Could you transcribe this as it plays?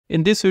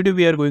In this video,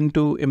 we are going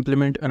to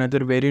implement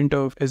another variant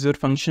of Azure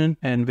function,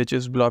 and which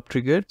is blob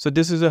trigger. So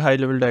this is a high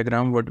level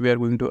diagram what we are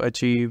going to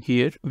achieve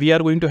here. We are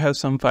going to have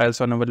some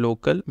files on our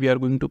local. We are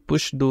going to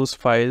push those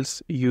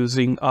files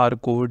using our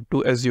code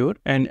to Azure,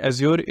 and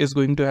Azure is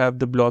going to have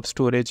the blob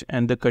storage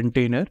and the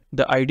container.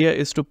 The idea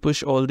is to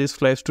push all these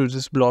files to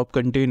this blob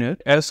container.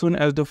 As soon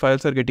as the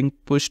files are getting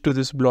pushed to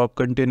this blob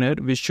container,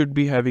 we should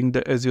be having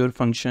the Azure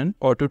function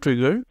auto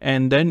trigger,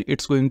 and then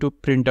it's going to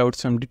print out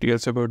some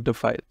details about the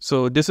file.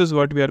 So this is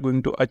what we are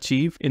going to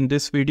achieve in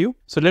this video.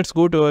 So let's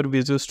go to our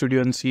Visual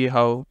Studio and see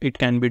how it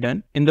can be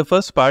done. In the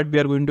first part, we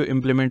are going to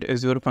implement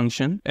Azure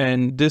function,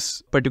 and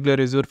this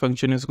particular Azure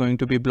function is going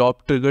to be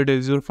blob triggered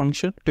Azure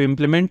function. To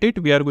implement it,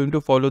 we are going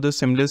to follow the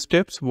similar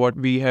steps what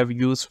we have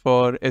used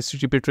for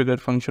HTTP trigger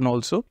function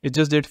also. It's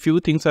just that few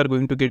things are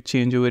going to get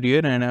changed over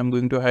here, and I'm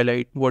going to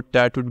highlight what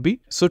that would be.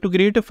 So to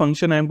create a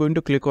function, I'm going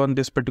to click on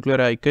this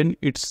particular icon.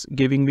 It's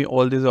giving me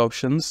all these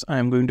options.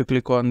 I'm going to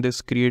click on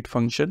this create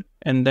function,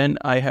 and then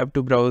I have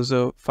to browse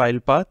a file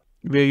path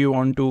where you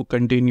want to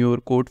contain your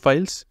code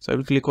files. So I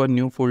will click on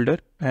new folder,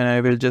 and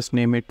I will just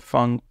name it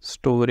func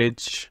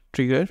storage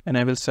trigger, and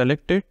I will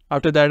select it.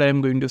 After that, I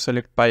am going to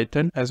select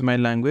Python as my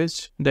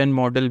language, then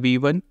model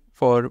v1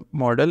 for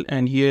model,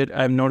 and here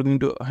I'm not going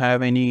to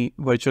have any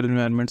virtual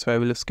environment, so I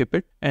will skip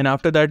it. And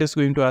after that, it's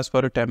going to ask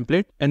for a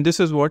template, and this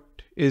is what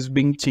is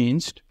being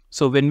changed.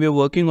 So when we're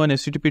working on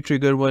HTTP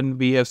trigger 1,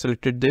 we have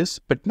selected this,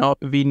 but now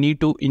we need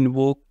to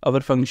invoke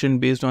our function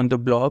based on the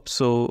blob.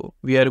 So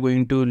we are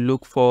going to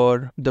look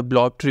for the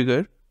blob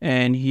trigger,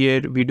 and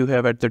here we do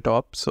have at the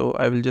top. So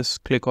I will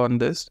just click on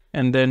this,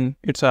 and then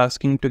it's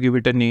asking to give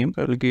it a name.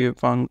 I will give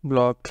func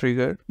blob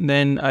trigger.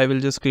 Then I will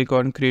just click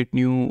on create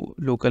new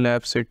local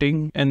app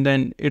setting, and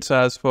then it's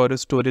asked for a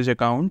storage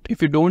account.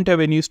 If you don't have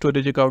any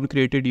storage account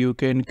created, you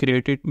can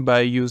create it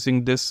by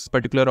using this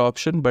particular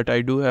option, but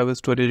I do have a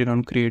storage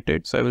account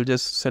created, so I will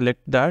just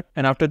select that.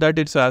 And after that,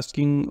 it's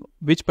asking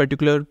which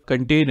particular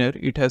container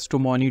it has to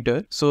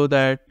monitor so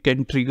that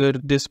can trigger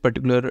this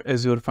particular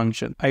Azure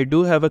function. I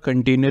do have a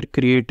container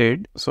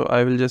created, so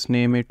I will just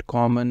name it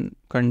common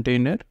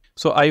container.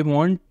 So I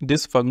want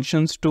these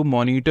functions to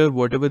monitor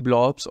whatever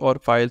blobs or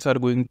files are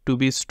going to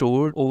be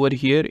stored over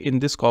here in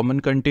this common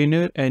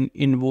container and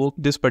invoke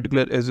this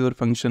particular Azure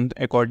function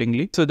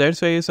accordingly. So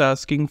that's why it's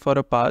asking for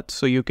a path.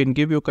 So you can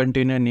give your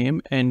container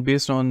name, and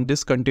based on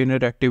this container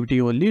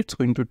activity only, it's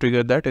going to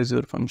trigger that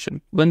Azure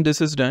function. When this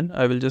is done,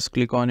 I will just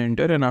click on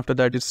enter, and after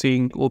that it's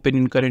saying open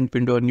in current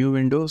window or new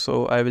window.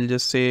 So I will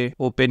just say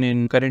open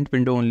in current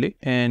window only,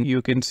 and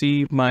you can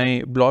see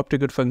my blob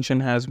trigger function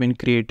has been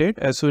created.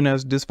 As soon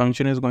as this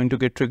function is going to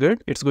get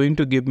triggered, it's going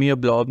to give me a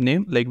blob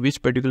name, like which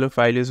particular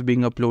file is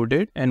being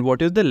uploaded and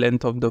what is the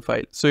length of the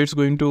file. So it's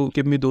going to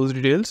give me those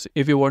details.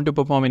 If you want to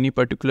perform any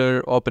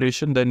particular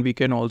operation, then we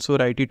can also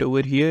write it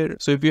over here.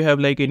 So if you have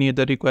like any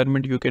other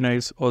requirement, you can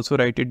also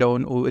write it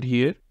down over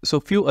here. So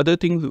few other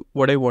things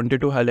what I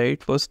wanted to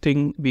highlight. First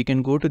thing, we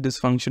can go to this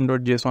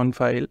function.json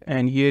file,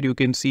 and here you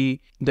can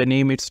see the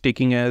name it's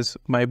taking as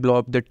my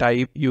blob. The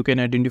type you can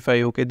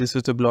identify, okay, this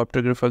is the blob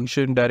trigger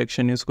function.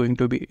 Direction is going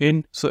to be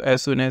in. So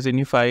as soon as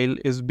any file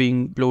is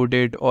being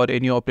loaded or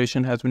any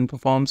operation has been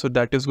performed, so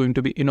that is going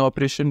to be in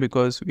operation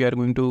because we are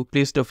going to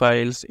place the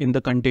files in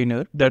the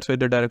container. That's why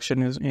the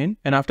direction is in.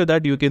 And after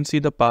that, you can see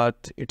the path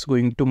it's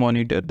going to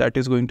monitor. That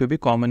is going to be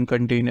common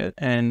container,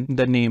 and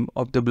the name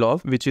of the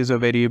blob, which is a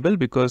variable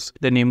because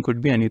the name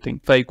could be anything.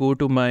 If I go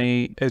to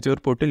my Azure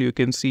portal, you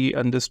can see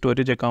on the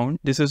storage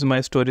account, this is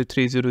my storage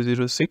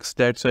 3006.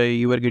 That's why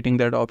you are getting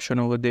that option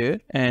over there.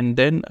 And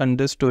then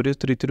under storage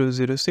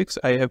 3006,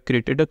 I have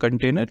created a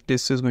container.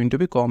 This is going to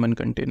be common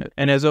container.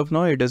 And as of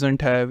now, it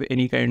doesn't have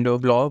any kind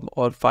of blob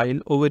or file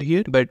over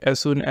here, but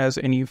as soon as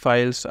any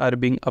files are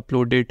being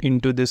uploaded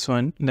into this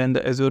one, then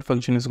the Azure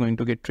function is going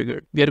to get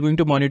triggered. We are going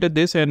to monitor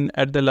this, and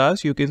at the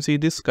last, you can see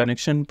this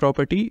connection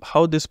property,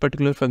 how this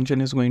particular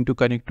function is going to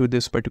connect to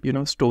this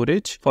particular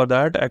storage. For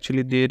that,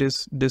 actually there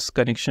is this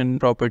connection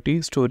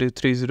property storage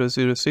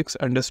 3006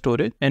 under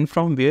storage, and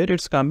from where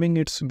it's coming,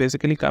 it's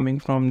basically coming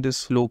from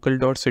this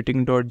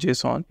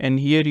local.setting.json, and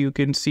here you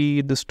can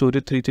see the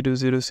storage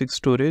 3006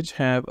 storage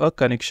have a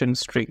connection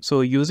string.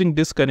 So using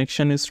this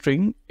connection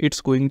string, it's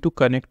going to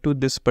connect to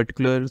this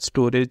particular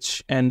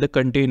storage and the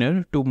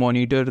container to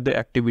monitor the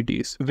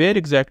activities. Where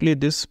exactly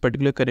this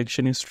particular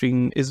connection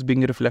string is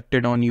being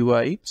reflected on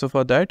UI. So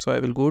for that, so I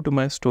will go to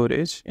my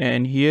storage,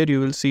 and here you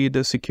will see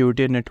the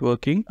security and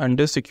networking.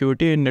 Under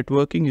security and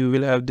networking, you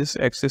will have this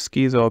access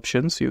keys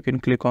options. You can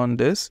click on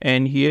this,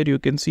 and here you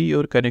can see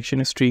your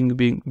connection string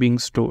being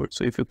stored.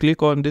 So if you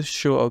click on this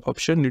show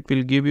option, it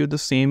will give you the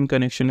same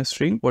connection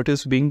string what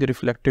is being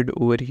reflected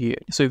over here.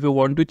 So if you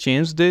want to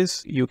change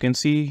this, you can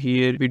see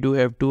here we do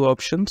have two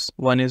options.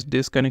 One is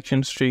this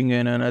connection string,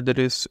 and another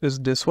is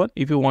this one.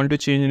 If you want to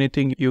change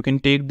anything, you can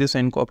take this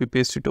and copy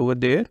paste it over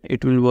there.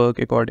 It will work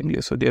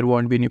accordingly, so there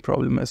won't be any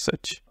problem as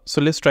such.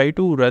 So let's try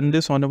to run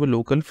this on our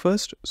local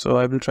first. So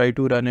I will try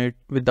to run it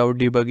without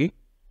debugging.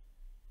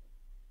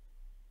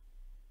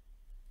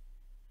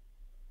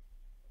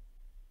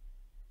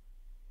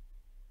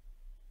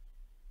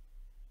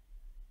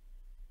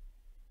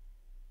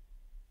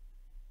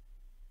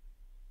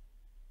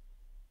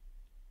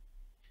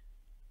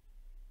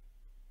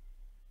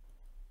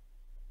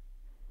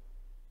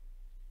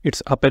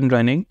 it's up and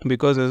running,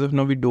 because as of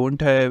now we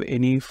don't have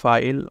any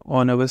file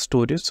on our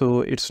storage,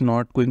 so it's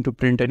not going to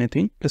print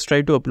anything. Let's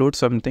try to upload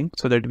something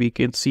so that we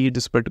can see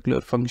this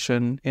particular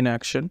function in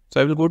action.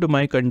 So I will go to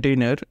my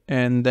container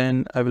and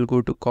then I will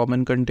go to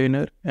common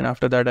container, and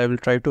after that I will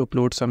try to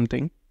upload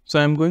something. So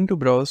I'm going to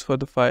browse for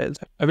the files.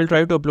 I will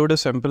try to upload a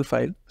sample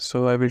file.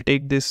 So I will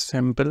take this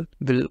sample,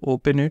 will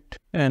open it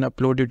and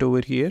upload it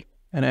over here,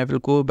 and I will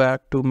go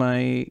back to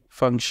my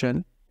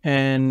function.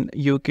 And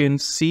you can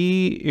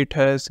see it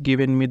has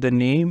given me the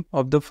name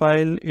of the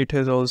file. It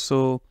has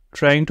also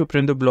trying to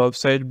print the blob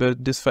size,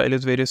 but this file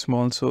is very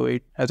small, so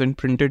it hasn't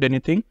printed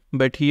anything.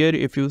 But here,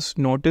 if you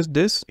notice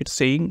this, it's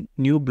saying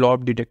new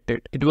blob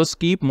detected. It was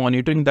keep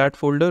monitoring that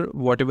folder,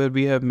 whatever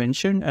we have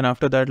mentioned. And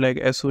after that, like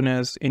as soon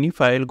as any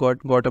file got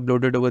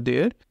uploaded over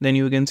there, then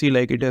you can see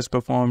like it has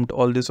performed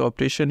all this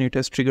operation. It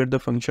has triggered the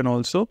function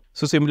also.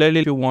 So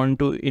similarly, if you want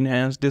to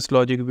enhance this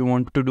logic, if you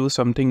want to do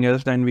something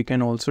else, then we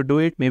can also do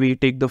it. Maybe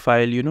take the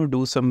file,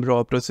 do some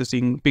raw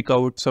processing, pick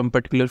out some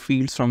particular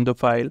fields from the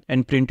file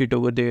and print it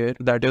over there.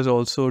 That is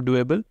also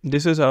doable.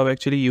 This is how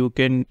actually you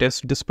can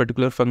test this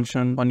particular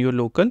function on your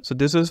local. So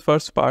this is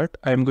first part.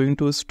 I'm going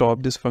to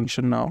stop this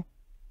function now.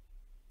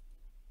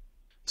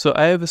 So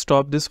I have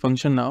stopped this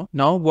function now.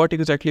 Now what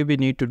exactly we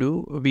need to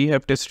do? We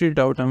have tested it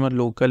out on our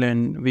local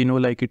and we know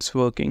like it's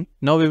working.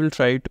 Now we will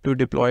try to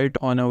deploy it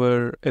on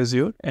our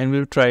Azure, and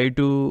we'll try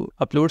to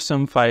upload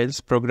some files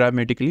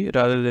programmatically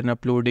rather than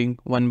uploading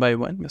one by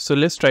one. So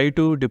let's try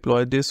to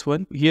deploy this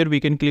one. Here we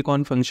can click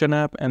on function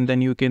app, and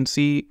then you can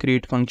see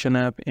create function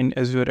app in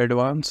Azure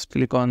Advanced.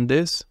 Click on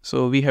this.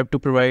 So we have to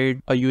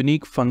provide a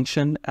unique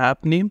function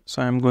app name.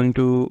 So I'm going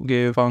to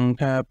give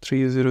func app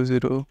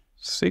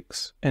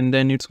 3006, and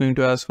then it's going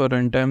to ask for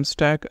runtime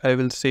stack. I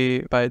will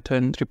say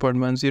Python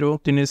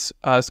 3.10. Then it's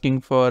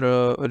asking for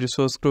a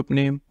resource group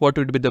name. What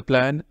would be the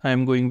plan?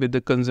 I'm going with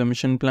the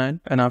consumption plan.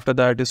 And after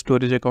that is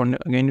storage account.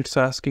 Again, it's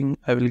asking.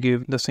 I will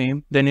give the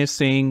same. Then it's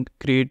saying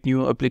create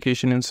new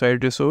application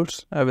inside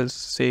resource. I will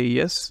say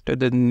yes. To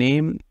the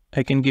name,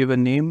 I can give a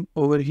name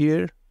over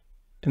here,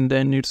 and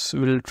then it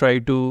will try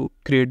to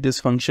create this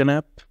function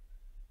app.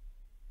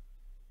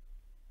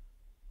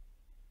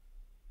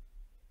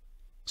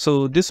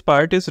 So this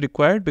part is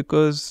required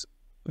because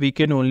we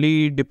can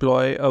only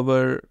deploy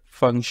our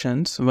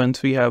functions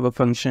once we have a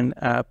function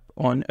app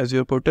on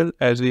Azure portal,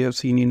 as we have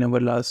seen in our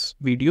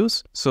last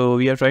videos. So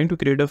we are trying to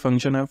create a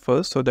function app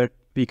first so that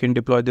we can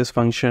deploy this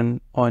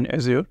function on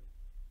Azure.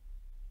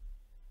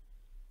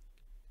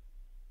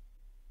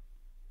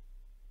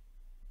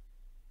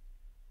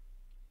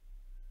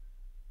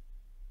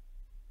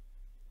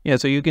 Yeah,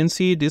 so you can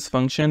see this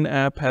function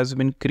app has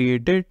been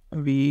created.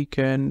 We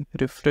can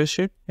refresh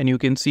it, and you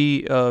can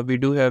see we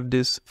do have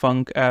this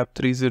func app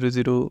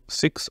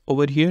 3006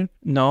 over here.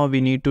 Now we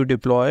need to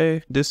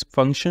deploy this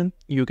function.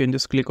 You can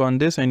just click on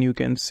this and you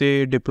can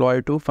say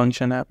deploy to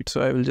function app. So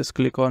I will just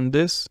click on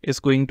this. It's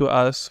going to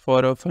ask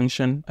for a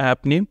function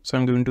app name. So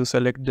I'm going to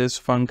select this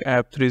func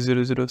app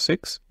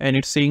 3006, and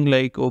it's saying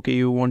like, okay,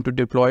 you want to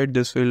deploy it.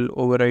 This will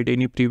override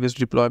any previous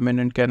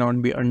deployment and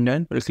cannot be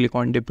undone. We'll click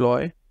on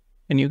deploy.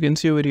 And you can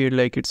see over here,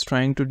 like it's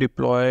trying to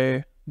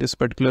deploy this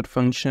particular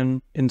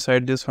function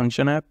inside this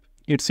function app.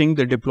 It's saying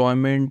the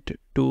deployment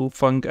to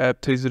func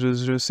app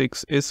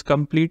 3006 is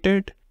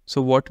completed.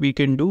 So what we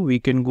can do, we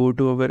can go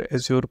to our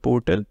Azure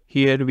portal.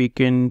 Here we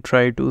can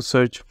try to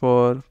search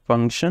for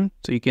function.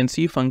 So you can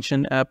see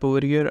function app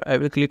over here. I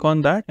will click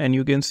on that, and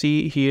you can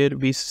see here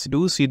we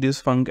do see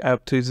this func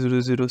app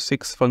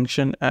 3006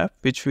 function app,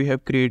 which we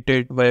have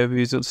created via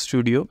Visual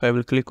Studio. I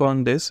will click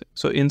on this.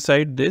 So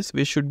inside this,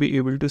 we should be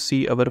able to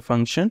see our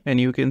function, and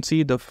you can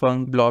see the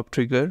func blob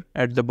trigger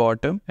at the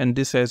bottom, and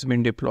this has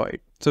been deployed.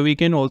 So we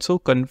can also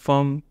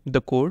confirm the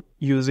code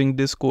using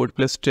this code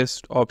plus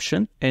test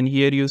option. And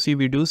here you see,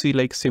 we do see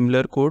like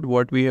similar code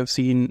what we have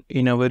seen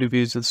in our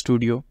Visual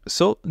Studio.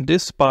 So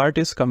this part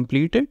is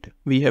completed.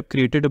 We have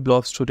created a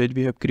blob storage,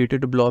 we have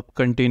created a blob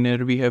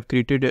container, we have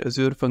created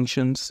Azure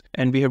functions,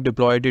 and we have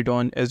deployed it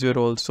on Azure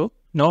also.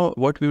 Now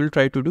what we will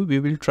try to do, we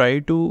will try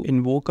to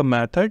invoke a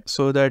method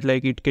so that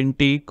like it can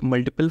take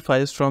multiple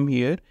files from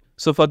here.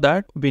 So for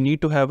that, we need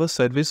to have a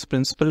service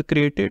principal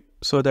created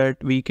so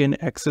that we can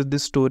access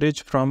this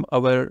storage from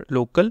our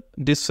local.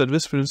 This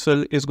service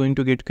principal is going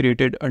to get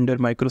created under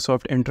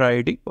Microsoft Entra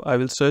ID. I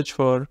will search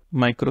for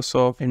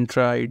Microsoft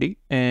Entra ID,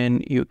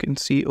 and you can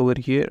see over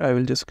here, I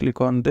will just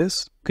click on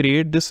this.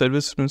 Create this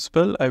service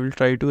principal. I will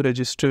try to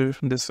register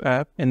this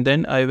app, and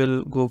then I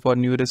will go for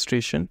new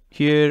registration.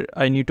 Here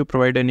I need to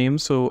provide a name.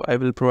 So I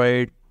will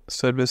provide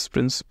service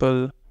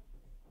principal,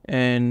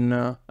 and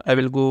I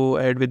will go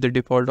ahead with the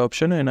default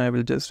option, and I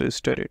will just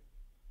register it.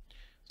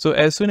 So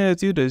as soon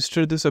as you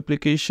register this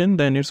application,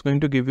 then it's going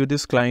to give you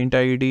this client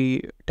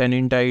ID,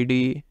 tenant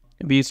ID.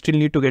 We still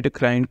need to get a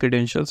client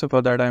credential. So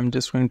for that, I'm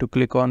just going to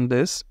click on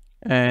this,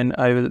 and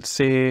I will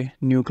say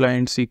new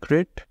client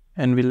secret,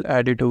 and we'll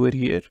add it over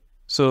here.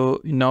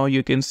 So now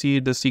you can see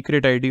the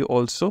secret ID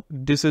also.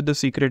 This is the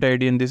secret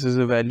ID and this is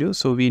a value.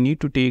 So we need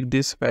to take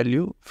this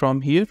value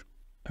from here.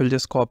 I'll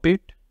just copy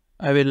it.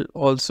 I will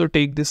also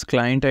take this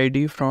client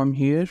ID from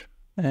here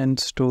and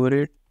store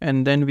it.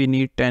 And then we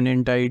need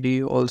tenant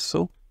ID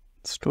also,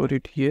 store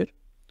it here.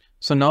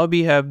 So now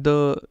we have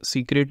the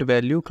secret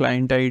value,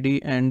 client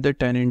ID and the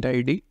tenant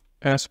ID.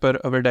 As per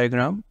our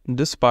diagram,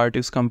 this part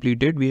is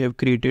completed. We have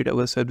created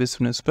our service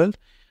principal.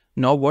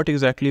 Now what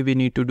exactly we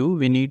need to do?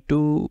 We need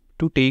to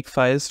take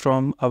files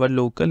from our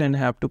local and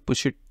have to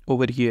push it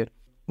over here.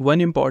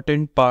 One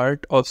important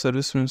part of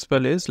service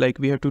principal is like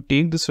we have to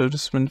take the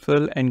service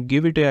principal and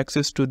give it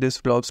access to this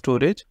blob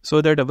storage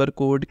so that our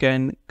code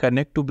can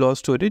connect to blob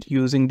storage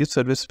using the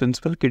service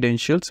principal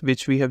credentials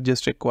which we have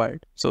just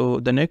acquired.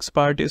 So the next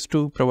part is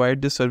to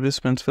provide the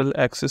service principal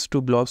access to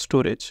blob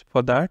storage.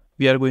 For that,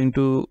 we are going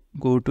to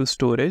go to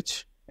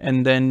storage.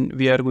 And then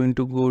we are going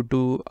to go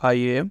to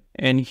IAM,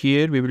 and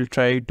here we will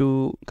try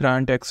to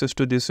grant access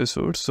to this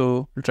resource.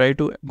 So we'll try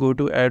to go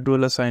to add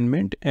role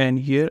assignment, and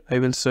here I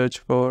will search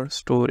for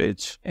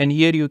storage. And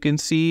here you can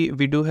see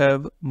we do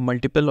have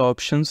multiple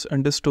options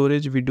under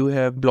storage. We do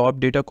have blob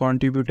data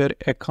contributor,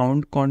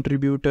 account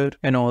contributor,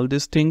 and all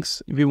these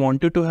things. We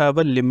wanted to have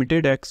a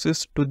limited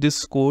access to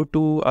this code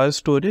to our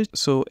storage.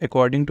 So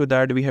according to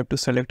that, we have to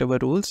select our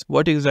roles.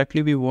 What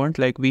exactly we want,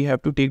 like we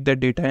have to take that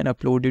data and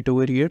upload it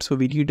over here. So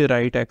we need a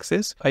right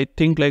access. I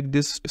think like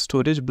this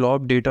storage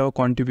blob data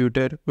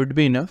contributor would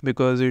be enough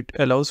because it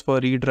allows for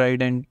read,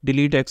 write and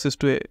delete access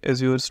to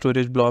Azure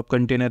storage blob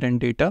container and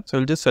data. So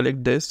I'll just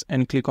select this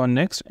and click on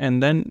next,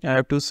 and then I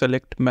have to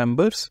select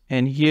members,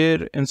 and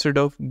here instead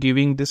of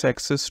giving this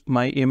access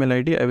my email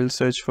ID, I will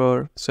search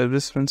for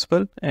service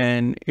principal,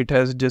 and it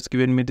has just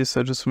given me this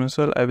service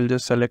principal. I will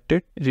just select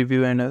it,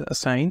 review and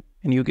assign,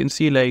 and you can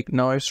see like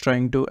now it's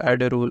trying to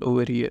add a role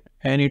over here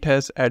and it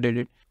has added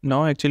it.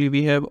 Now actually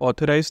we have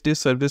authorized this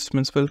service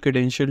principal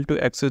credential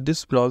to access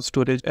this blob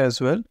storage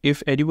as well.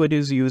 If anybody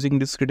is using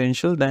this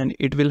credential, then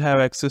it will have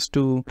access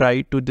to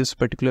write to this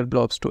particular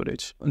blob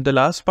storage. The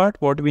last part,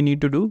 what we need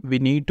to do, we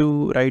need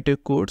to write a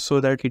code so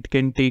that it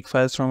can take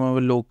files from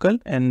our local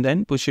and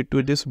then push it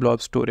to this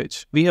blob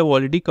storage. We have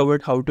already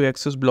covered how to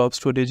access blob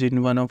storage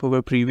in one of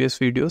our previous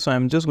videos. So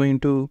I'm just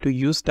going to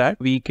use that.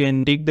 We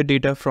can take the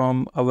data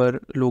from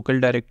our local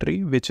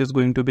directory, which is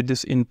going to be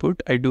this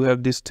input. I do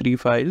have these 3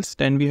 files.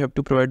 Then we have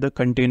to provide the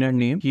container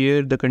name.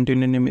 Here the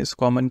container name is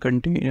common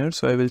container,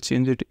 so I will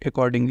change it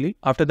accordingly.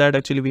 After that,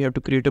 actually we have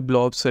to create a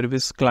blob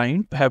service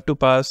client. I have to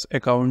pass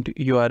account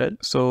URL.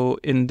 So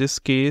in this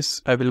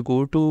case, I will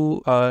go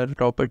to our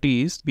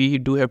properties. We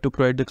do have to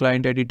provide the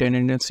client ID,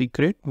 tenant and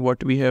secret,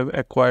 what we have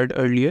acquired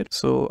earlier.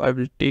 So I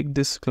will take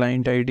this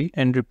client ID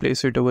and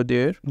replace it over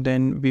there.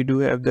 Then we do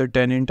have the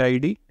tenant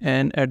ID,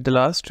 and at the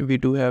last we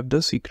do have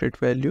the secret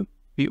value.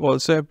 We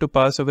also have to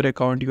pass our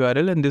account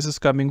URL, and this is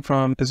coming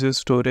from Azure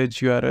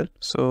storage URL.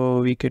 So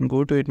we can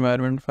go to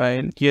environment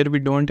file. Here we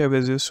don't have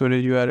Azure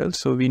storage URL,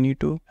 so we need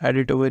to add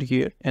it over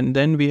here. And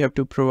then we have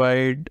to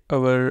provide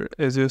our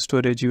Azure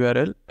storage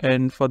URL.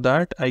 And for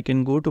that, I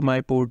can go to my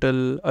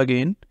portal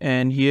again.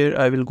 And here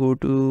I will go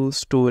to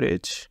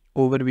storage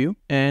overview,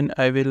 and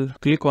I will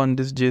click on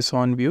this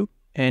JSON view.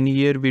 And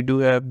here we do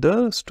have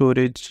the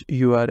storage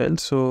URL.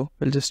 So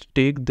we'll just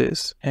take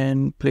this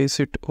and place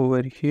it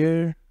over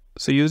here.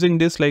 So using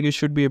this, like you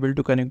should be able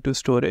to connect to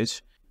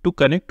storage. To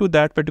connect to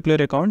that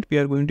particular account, we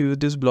are going to use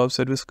this blob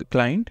service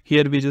client.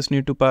 Here we just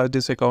need to pass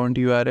this account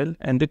URL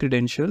and the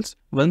credentials.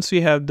 Once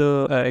we have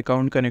the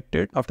account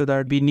connected, after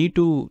that we need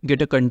to get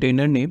a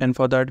container name, and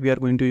for that we are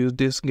going to use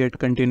this get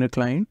container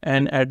client.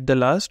 And at the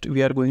last,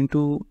 we are going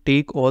to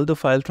take all the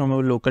files from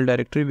our local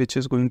directory, which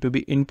is going to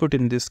be input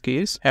in this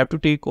case. Have to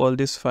take all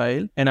this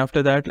file, and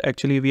after that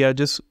actually we are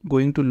just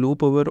going to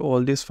loop over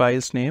all these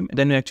files name.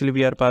 Then actually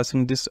we are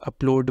passing this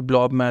upload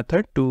blob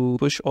method to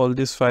push all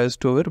these files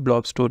to our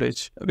blob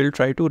storage. We'll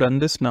try to run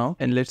this now,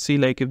 and let's see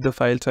like if the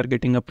files are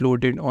getting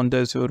uploaded on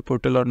the Azure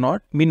portal or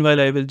not. Meanwhile,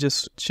 I will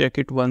just check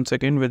it once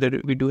again whether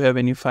we do have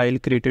any file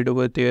created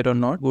over there or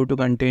not. Go to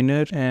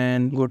container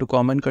and go to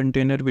common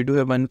container. We do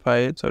have one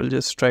file, so I'll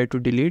just try to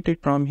delete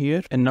it from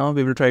here. And now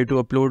we will try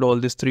to upload all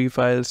these 3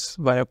 files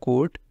via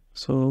code.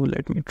 So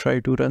let me try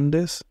to run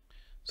this.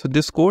 So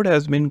this code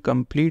has been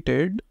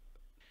completed,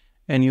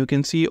 and you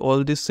can see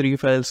all these 3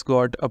 files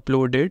got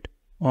uploaded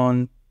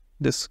on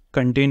this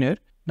container.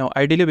 Now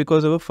ideally,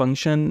 because our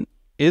function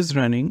is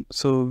running,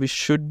 so we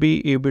should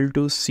be able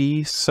to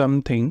see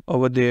something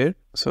over there.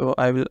 So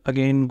I will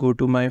again go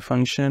to my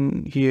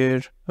function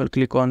here. I'll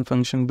click on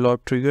function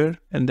blob trigger,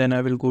 and then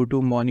I will go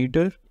to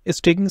monitor. It's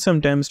taking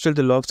some time, still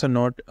the logs are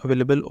not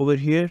available over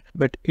here,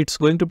 but it's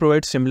going to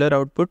provide similar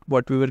output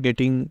what we were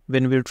getting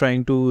when we were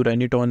trying to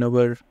run it on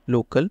our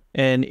local.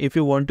 And if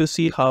you want to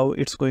see how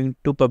it's going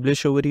to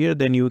publish over here,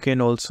 then you can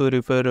also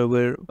refer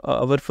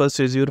our first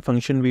Azure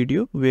function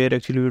video, where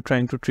actually we're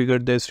trying to trigger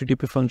the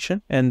HTTP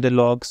function and the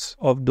logs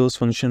of those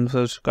functions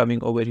are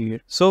coming over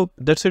here. So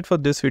that's it for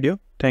this video.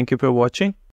 Thank you for watching.